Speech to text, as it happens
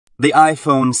The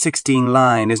iPhone 16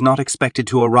 line is not expected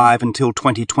to arrive until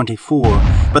 2024,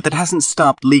 but that hasn't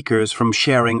stopped leakers from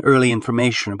sharing early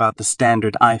information about the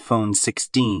standard iPhone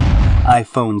 16,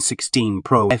 iPhone 16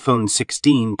 Pro, iPhone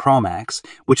 16 Pro Max,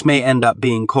 which may end up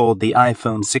being called the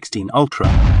iPhone 16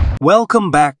 Ultra.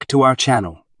 Welcome back to our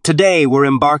channel. Today, we're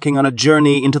embarking on a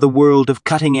journey into the world of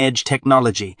cutting-edge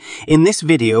technology. In this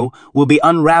video, we'll be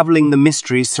unraveling the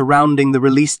mysteries surrounding the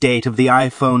release date of the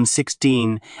iPhone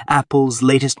 16, Apple's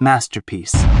latest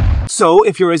masterpiece. So,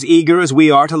 if you're as eager as we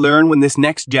are to learn when this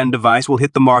next-gen device will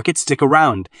hit the market, stick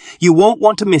around. You won't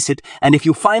want to miss it, and if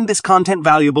you find this content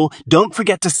valuable, don't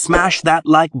forget to smash that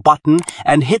like button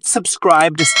and hit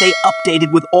subscribe to stay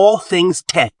updated with all things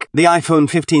tech. The iPhone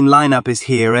 15 lineup is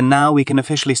here, and now we can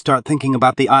officially start thinking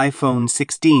about the iPhone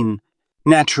 16.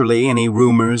 Naturally, any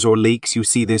rumors or leaks you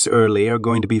see this early are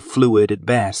going to be fluid at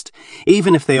best.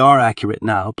 Even if they are accurate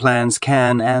now, plans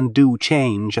can and do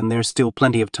change, and there's still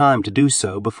plenty of time to do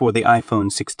so before the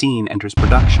iPhone 16 enters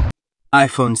production.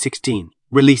 iPhone 16.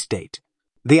 Release date.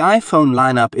 The iPhone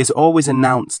lineup is always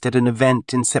announced at an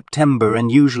event in September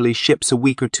and usually ships a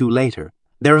week or two later.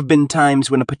 There have been times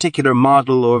when a particular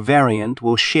model or variant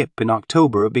will ship in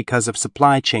October because of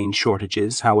supply chain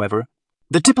shortages, however.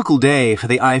 The typical day for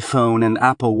the iPhone and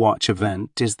Apple Watch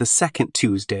event is the second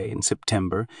Tuesday in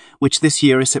September, which this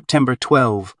year is September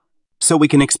 12. So we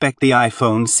can expect the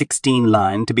iPhone 16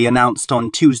 line to be announced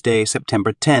on Tuesday,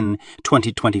 September 10,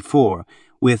 2024,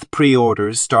 with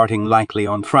pre-orders starting likely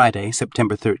on Friday,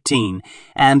 September 13,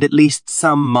 and at least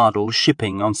some models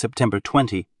shipping on September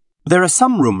 20. There are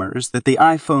some rumors that the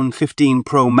iPhone 15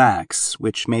 Pro Max,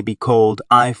 which may be called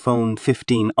iPhone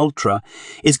 15 Ultra,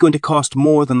 is going to cost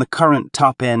more than the current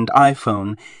top-end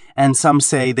iPhone, and some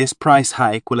say this price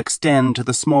hike will extend to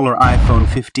the smaller iPhone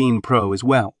 15 Pro as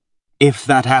well. If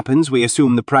that happens, we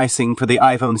assume the pricing for the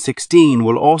iPhone 16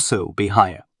 will also be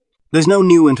higher. There's no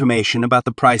new information about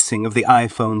the pricing of the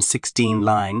iPhone 16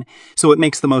 line, so it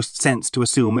makes the most sense to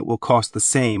assume it will cost the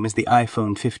same as the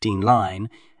iPhone 15 line,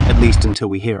 at least until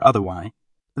we hear otherwise.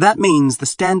 That means the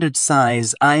standard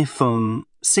size iPhone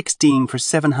 16 for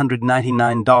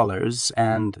 $799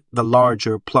 and the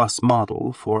larger Plus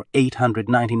model for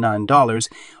 $899,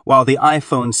 while the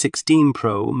iPhone 16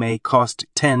 Pro may cost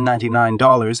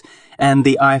 $1,099 and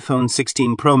the iPhone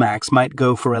 16 Pro Max might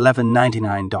go for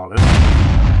 $1,199.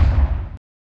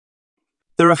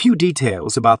 There are a few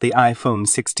details about the iPhone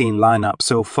 16 lineup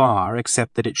so far,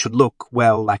 except that it should look,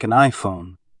 well, like an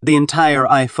iPhone. The entire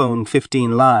iPhone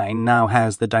 15 line now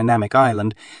has the dynamic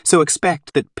island, so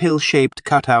expect that pill-shaped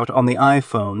cutout on the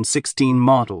iPhone 16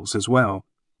 models as well.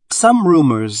 Some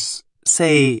rumors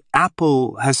say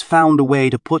Apple has found a way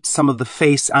to put some of the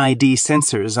Face ID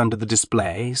sensors under the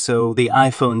display, so the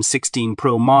iPhone 16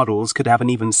 Pro models could have an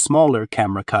even smaller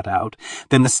camera cutout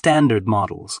than the standard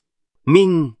models.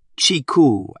 Chi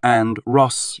Ku and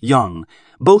Ross Young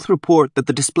both report that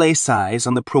the display size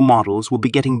on the Pro models will be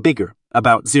getting bigger,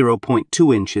 about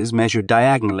 0.2 inches measured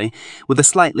diagonally, with a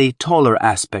slightly taller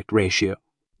aspect ratio.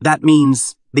 That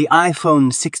means the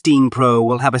iPhone 16 Pro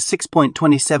will have a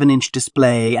 6.27-inch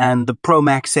display and the Pro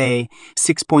Max a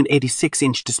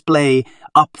 6.86-inch display,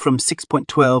 up from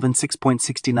 6.12 and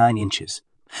 6.69 inches.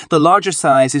 The larger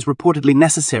size is reportedly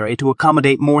necessary to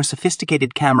accommodate more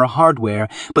sophisticated camera hardware,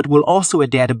 but will also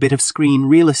add a bit of screen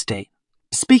real estate.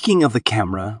 Speaking of the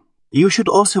camera, you should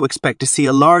also expect to see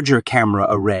a larger camera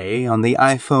array on the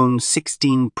iPhone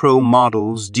 16 Pro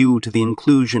models due to the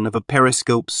inclusion of a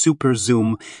periscope super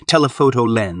zoom telephoto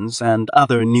lens and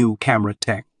other new camera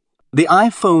tech. The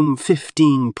iPhone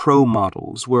 15 Pro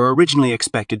models were originally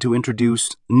expected to introduce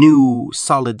new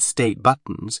solid-state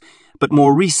buttons, but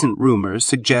more recent rumors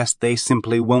suggest they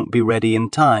simply won't be ready in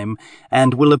time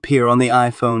and will appear on the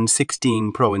iPhone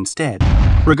 16 Pro instead.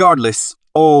 Regardless,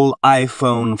 all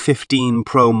iPhone 15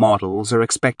 Pro models are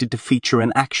expected to feature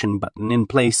an action button in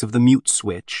place of the mute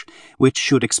switch, which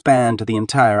should expand to the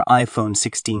entire iPhone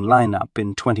 16 lineup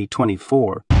in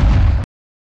 2024.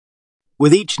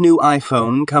 With each new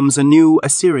iPhone comes a new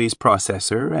A-series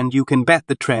processor, and you can bet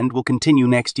the trend will continue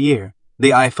next year. The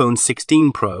iPhone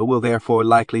 16 Pro will therefore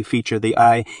likely feature the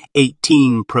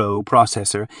i18 Pro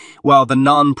processor, while the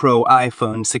non-Pro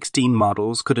iPhone 16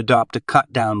 models could adopt a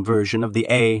cut-down version of the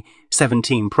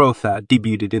A17 Pro that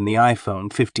debuted in the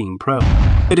iPhone 15 Pro.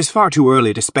 It is far too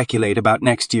early to speculate about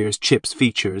next year's chip's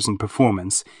features and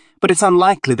performance, but it's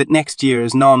unlikely that next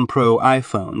year's non-Pro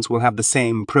iPhones will have the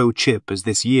same Pro chip as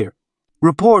this year.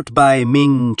 Report by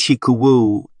Chi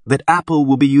Ku that Apple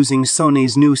will be using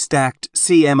Sony's new stacked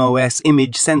CMOS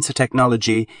image sensor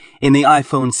technology in the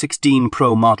iPhone 16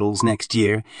 Pro models next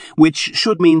year, which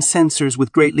should mean sensors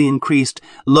with greatly increased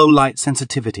low-light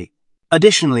sensitivity.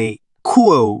 Additionally,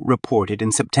 Kuo reported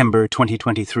in September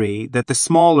 2023 that the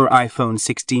smaller iPhone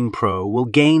 16 Pro will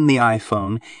gain the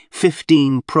iPhone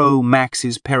 15 Pro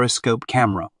Max's periscope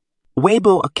camera.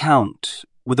 Weibo account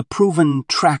with a proven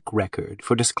track record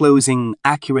for disclosing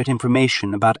accurate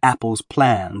information about Apple's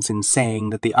plans in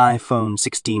saying that the iPhone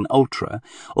 16 Ultra,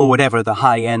 or whatever the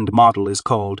high-end model is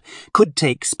called, could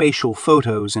take spatial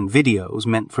photos and videos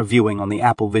meant for viewing on the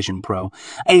Apple Vision Pro.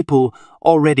 Apple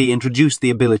already introduced the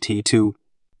ability to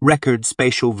record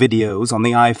spatial videos on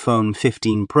the iPhone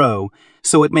 15 Pro,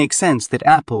 so it makes sense that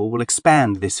Apple will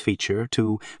expand this feature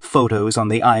to photos on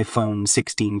the iPhone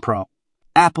 16 Pro.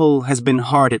 Apple has been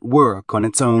hard at work on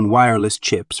its own wireless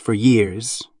chips for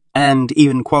years, and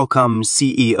even Qualcomm's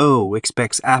CEO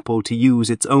expects Apple to use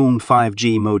its own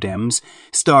 5G modems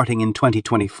starting in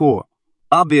 2024.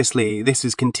 Obviously, this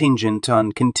is contingent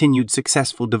on continued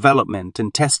successful development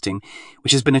and testing,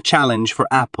 which has been a challenge for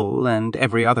Apple and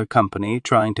every other company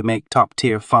trying to make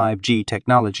top-tier 5G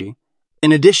technology.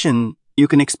 In addition, you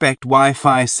can expect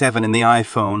Wi-Fi 7 in the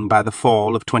iPhone by the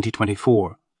fall of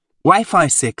 2024. Wi-Fi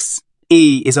 6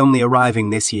 E is only arriving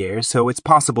this year, so it's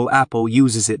possible Apple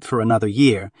uses it for another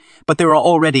year, but there are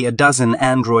already a dozen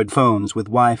Android phones with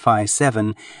Wi-Fi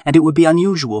 7, and it would be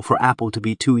unusual for Apple to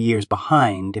be 2 years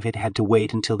behind if it had to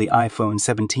wait until the iPhone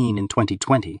 17 in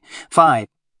 2025.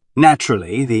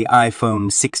 Naturally, the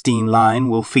iPhone 16 line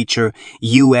will feature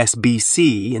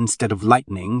USB-C instead of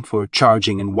Lightning for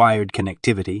charging and wired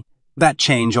connectivity. That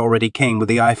change already came with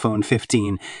the iPhone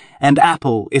 15, and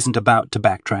Apple isn't about to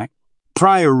backtrack.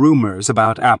 Prior rumors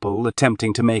about Apple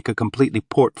attempting to make a completely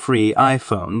port-free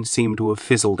iPhone seem to have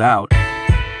fizzled out.